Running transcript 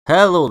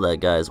Hello there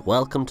guys,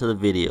 welcome to the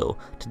video.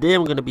 Today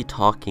I'm going to be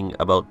talking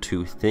about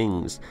two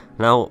things.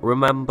 Now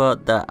remember,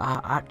 there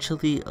are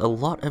actually a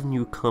lot of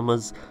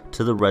newcomers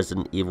to the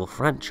Resident Evil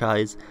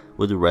franchise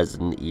with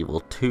Resident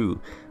Evil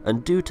 2,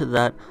 and due to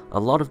that, a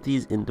lot of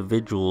these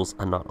individuals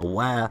are not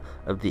aware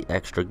of the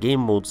extra game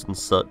modes and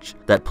such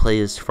that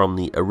players from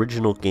the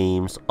original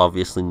games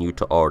obviously knew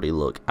to already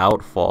look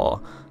out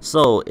for.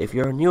 So if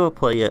you're a newer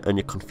player and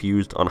you're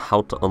confused on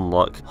how to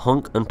unlock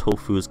Hunk and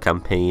Tofu's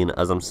campaign,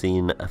 as I'm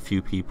seeing a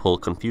few people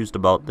confused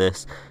about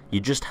this, you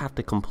just have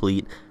to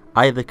complete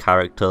either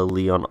character,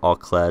 Leon or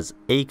Claire's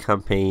A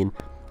campaign,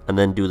 and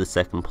then do the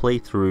second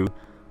playthrough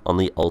on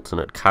the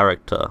alternate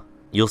character.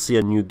 You'll see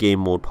a new game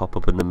mode pop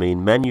up in the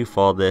main menu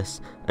for this,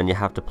 and you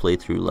have to play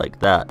through like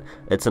that.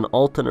 It's an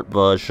alternate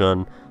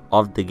version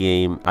of the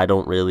game. I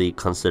don't really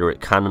consider it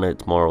canon,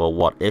 it's more of a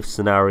what if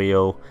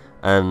scenario,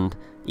 and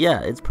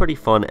yeah, it's pretty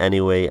fun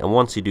anyway, and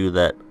once you do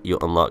that, you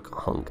unlock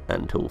Hunk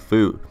and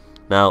Tofu.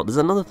 Now, there's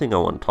another thing I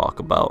want to talk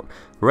about.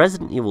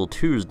 Resident Evil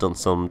 2's done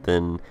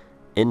something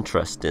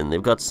interesting.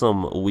 They've got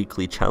some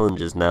weekly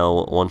challenges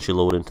now. Once you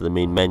load into the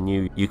main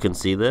menu, you can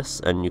see this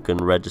and you can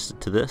register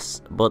to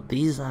this, but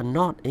these are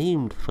not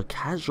aimed for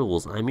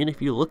casuals. I mean,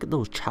 if you look at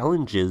those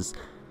challenges,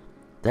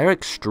 they're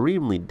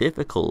extremely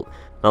difficult.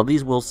 Now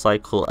these will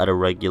cycle at a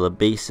regular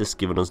basis,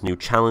 giving us new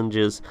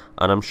challenges,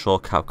 and I'm sure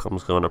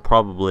Capcom's going to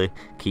probably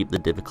keep the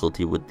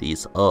difficulty with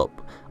these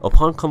up.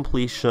 Upon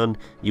completion,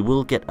 you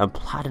will get a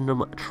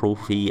platinum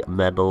trophy,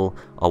 medal,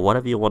 or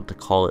whatever you want to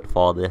call it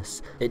for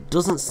this. It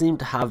doesn't seem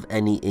to have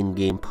any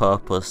in-game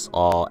purpose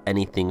or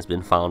anything's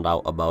been found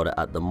out about it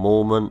at the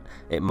moment.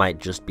 It might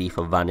just be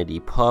for vanity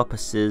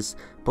purposes,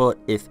 but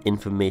if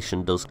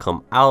information does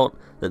come out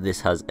that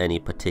this has any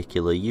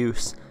particular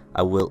use,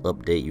 I will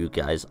update you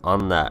guys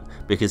on that,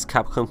 because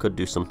Capcom could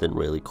do something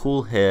really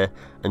cool here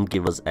and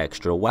give us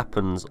extra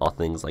weapons or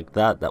things like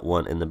that that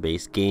weren't in the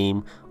base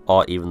game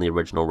or even the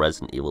original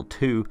Resident Evil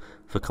 2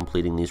 for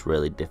completing these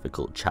really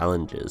difficult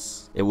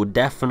challenges. It would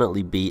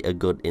definitely be a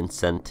good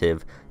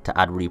incentive to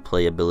add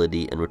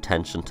replayability and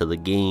retention to the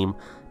game,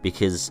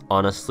 because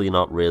honestly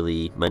not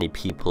really many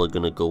people are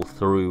going to go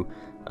through,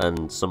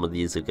 and some of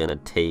these are going to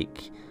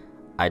take,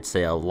 I'd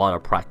say, a lot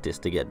of practice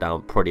to get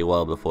down pretty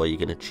well before you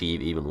can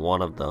achieve even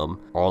one of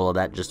them. All of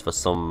that just for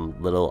some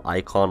little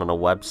icon on a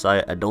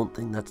website. I don't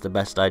think that's the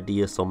best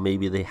idea, so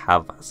maybe they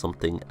have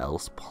something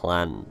else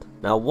planned.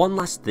 Now one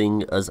last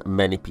thing, as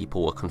many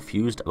people were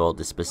confused about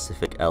this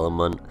specific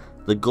element,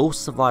 the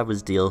Ghost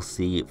Survivors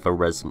DLC for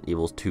Resident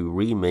Evil 2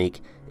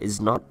 Remake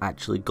is not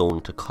actually going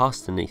to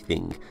cost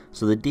anything.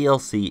 So the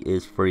DLC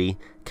is free.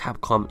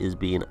 Capcom is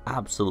being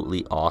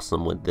absolutely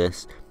awesome with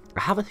this. I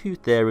have a few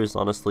theories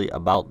honestly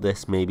about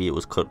this. Maybe it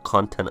was cut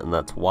content and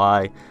that's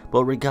why,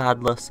 but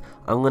regardless,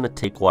 I'm going to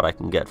take what I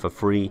can get for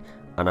free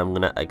and I'm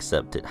going to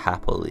accept it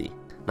happily.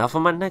 Now for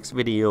my next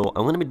video,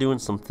 I'm going to be doing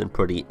something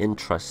pretty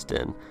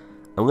interesting.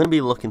 I'm going to be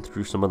looking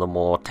through some of the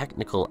more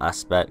technical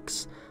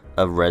aspects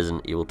of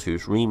Resident Evil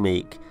 2's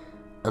Remake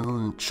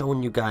and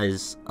showing you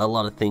guys a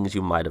lot of things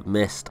you might have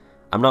missed.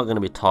 I'm not going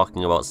to be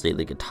talking about, say,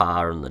 the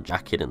guitar and the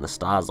jacket in the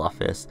STARS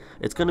office.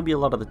 It's going to be a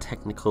lot of the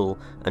technical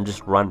and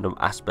just random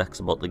aspects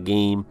about the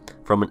game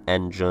from an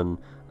engine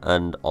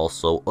and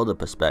also other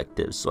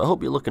perspectives. So I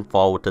hope you're looking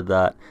forward to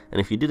that. And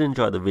if you did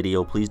enjoy the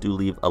video, please do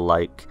leave a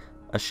like,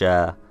 a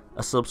share,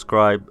 a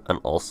subscribe, and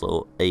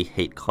also a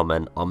hate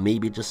comment, or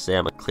maybe just say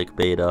I'm a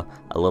clickbaiter.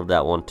 I love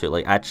that one too.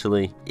 Like,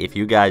 actually, if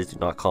you guys do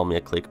not call me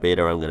a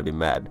clickbaiter, I'm going to be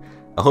mad.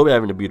 I hope you're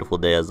having a beautiful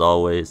day as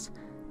always.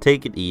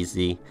 Take it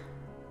easy,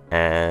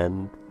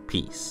 and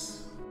peace.